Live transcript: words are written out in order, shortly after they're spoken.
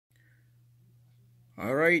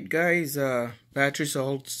Alright guys, batteries are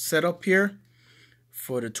all set up here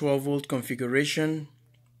for the 12 volt configuration.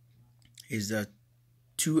 Is the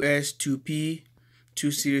 2S, 2P,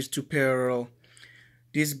 2 series, 2 parallel.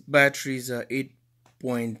 These batteries are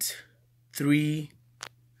 8.3,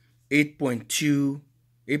 8.2,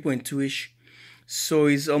 8.2-ish. So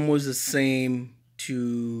it's almost the same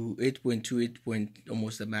to 8.2, 8.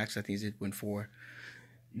 Almost the max, I think is 8.4.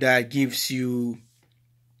 That gives you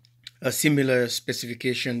a similar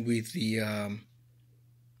specification with the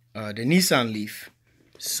Nissan Leaf.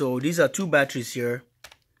 So these are two batteries here.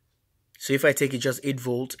 So if I take it just 8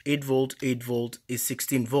 volt, 8 volt, 8 volt is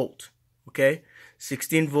 16 volt. Okay,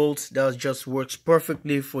 16 volts. That just works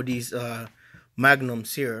perfectly for these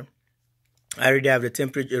magnums here. I already have the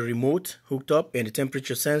temperature remote hooked up and the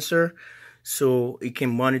temperature sensor, so it can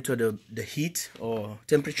monitor the heat or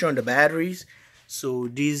temperature on the batteries. So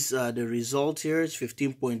these are the result here. It's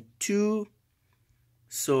 15.2.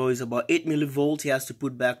 So it's about 8 millivolts he has to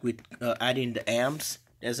put back with adding the amps.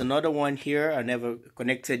 There's another one here I never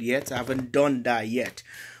connected yet. I haven't done that yet.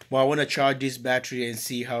 But I want to charge this battery and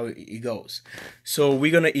see how it goes. So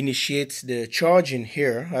we're going to initiate the charging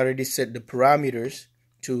here. I already set the parameters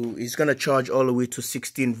to, it's going to charge all the way to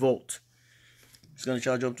 16 volt. It's going to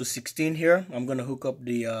charge up to 16 here. I'm going to hook up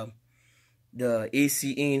the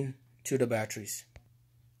AC in to the batteries.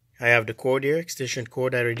 I have the cord here, extension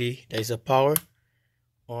cord already. There's a power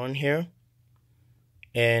on here.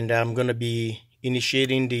 And I'm going to be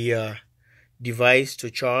initiating the device to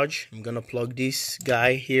charge. I'm going to plug this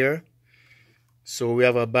guy here. So we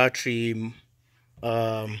have a battery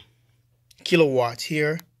kilowatt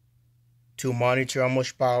here to monitor how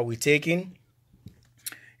much power we're taking.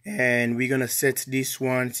 And we're going to set this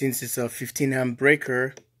one, since it's a 15 amp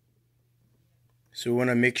breaker. So we want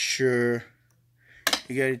to make sure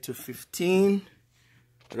you get it to 15.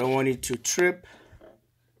 I don't want it to trip.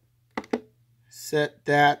 Set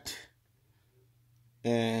that.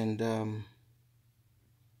 And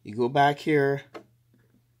you go back here.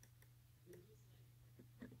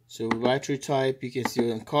 So battery type, you can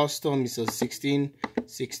see on custom, it's a 16.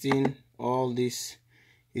 All this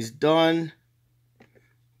is done.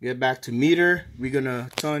 Get back to meter. We're gonna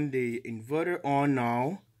turn the inverter on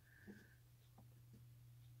now.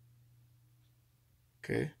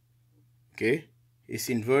 Okay, it's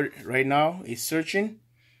inverted right now. It's searching.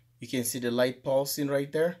 You can see the light pulsing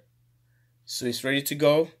right there. So it's ready to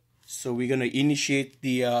go. So we're gonna initiate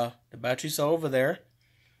the batteries are over there.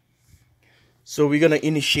 So we're gonna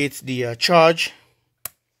initiate the charge.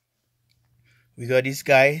 We got this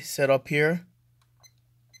guy set up here.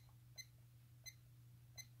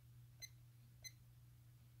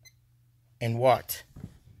 And what?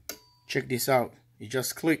 Check this out. You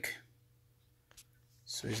just click.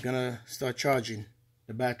 So it's gonna start charging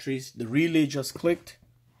the batteries. The relay just clicked.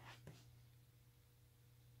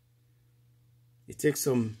 It takes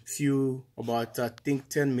about I think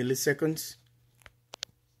 10 milliseconds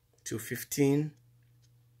to 15.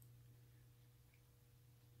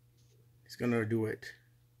 It's gonna do it.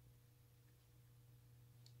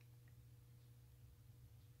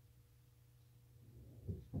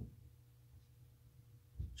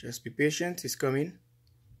 Just be patient, it's coming.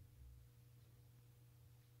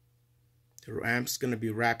 The amp's gonna be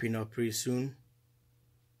wrapping up pretty soon.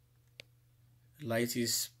 The light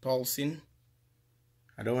is pulsing.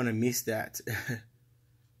 I don't want to miss that. I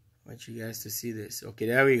want you guys to see this. Okay,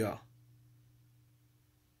 there we go.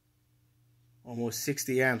 Almost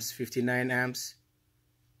 60 amps, 59 amps.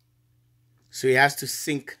 So it has to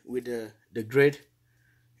sync with the grid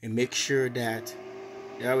and make sure that,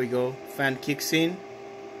 there we go, fan kicks in.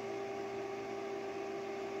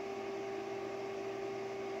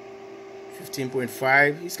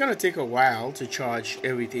 $15.5. It's gonna take a while to charge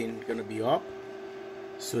everything. Gonna be up.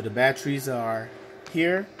 So the batteries are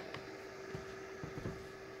here,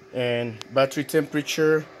 and battery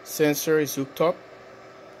temperature sensor is hooked up.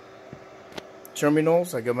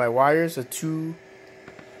 Terminals, I got my wires, a 2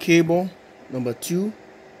 cable number 2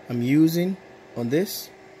 I'm using on this.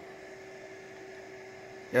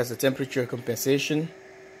 There's the temperature compensation.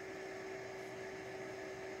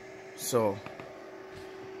 So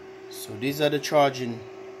these are the charging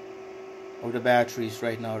of the batteries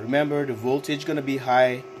right now. Remember, the voltage gonna be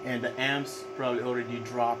high and the amps probably already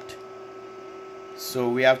dropped. So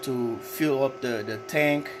we have to fill up the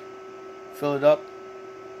tank, fill it up.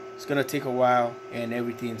 It's gonna take a while and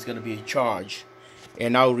everything's gonna be charged.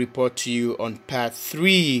 And I'll report to you on part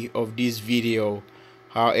 3 of this video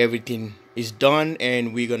how everything is done,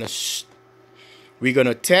 and we're gonna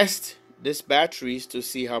test these batteries to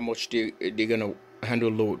see how much they're gonna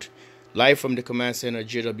handle load. Live from the command center,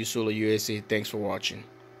 JW Solar USA. Thanks for watching.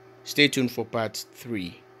 Stay tuned for part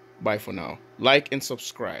 3. Bye for now. Like and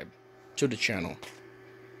subscribe to the channel.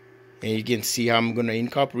 And you can see how I'm going to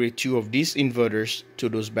incorporate 2 of these inverters to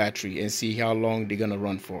those batteries and see how long they're going to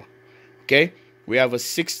run for. Okay, we have a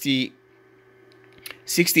 68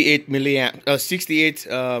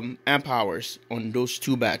 amp hours on those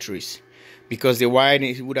 2 batteries, because the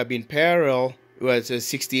wiring would have been parallel. Well, it's a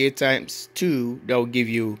 68 times 2, that will give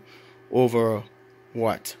you over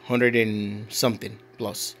what, 100 and something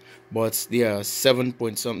plus, but they are 7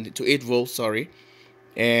 point something to 8 volts, sorry.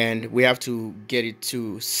 And we have to get it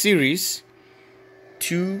to series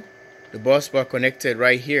to the bus bar connected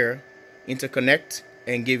right here, interconnect,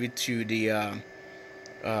 and give it to the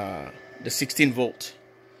 16 volt.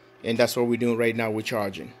 And that's what we're doing right now. We're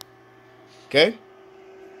charging. Okay,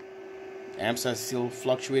 amps are still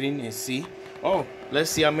fluctuating. And see, oh, let's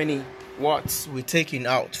see how many watts we're taking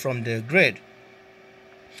out from the grid.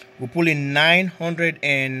 We're pulling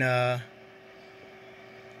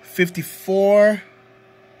 954.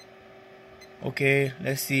 Okay,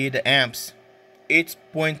 let's see the amps.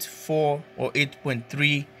 8.4 or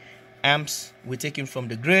 8.3 amps we're taking from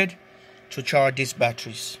the grid to charge these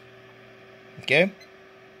batteries. Okay,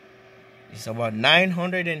 it's about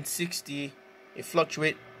 960. It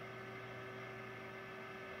fluctuates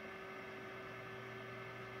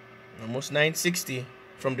almost 960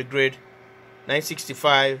 from the grid.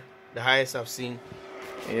 965, the highest I've seen.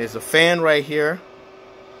 And there's a fan right here.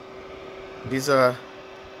 These are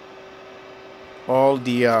all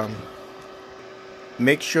the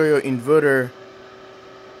make sure your inverter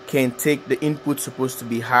can take the input supposed to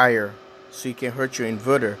be higher, so you can hurt your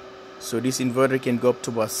inverter. So this inverter can go up to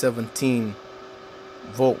about 17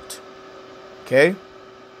 volt. Okay,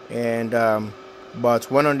 and about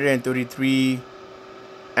 133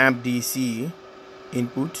 amp DC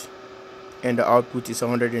input, and the output is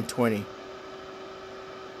 120.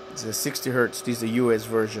 It's a 60 hertz. This is the US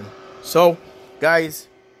version. So guys,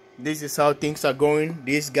 this is how things are going.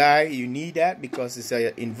 This guy, you need that because it's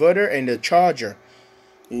an inverter and a charger.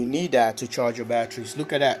 You need that to charge your batteries.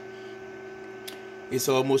 Look at that. It's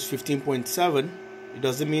almost 15.7. It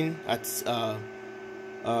doesn't mean at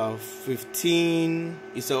 15.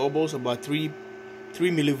 It's almost about 3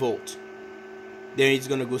 millivolt. Then it's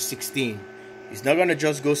gonna go 16. It's not gonna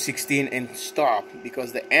just go 16 and stop,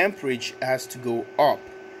 because the amperage has to go up.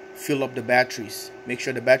 Fill up the batteries. Make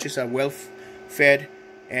sure the batteries are well fed.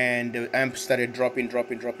 And the amp started dropping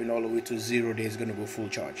all the way to 0. There is going to go full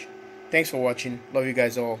charge. Thanks for watching. Love you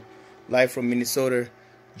guys all. Live from Minnesota,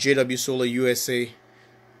 JW Solar USA.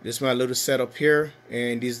 This is my little setup here,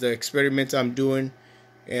 and this is the experiment I'm doing.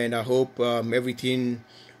 And I hope everything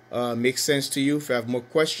makes sense to you. If you have more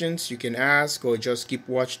questions, you can ask, or just keep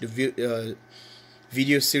watching the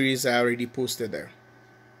video series I already posted there.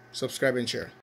 Subscribe and share.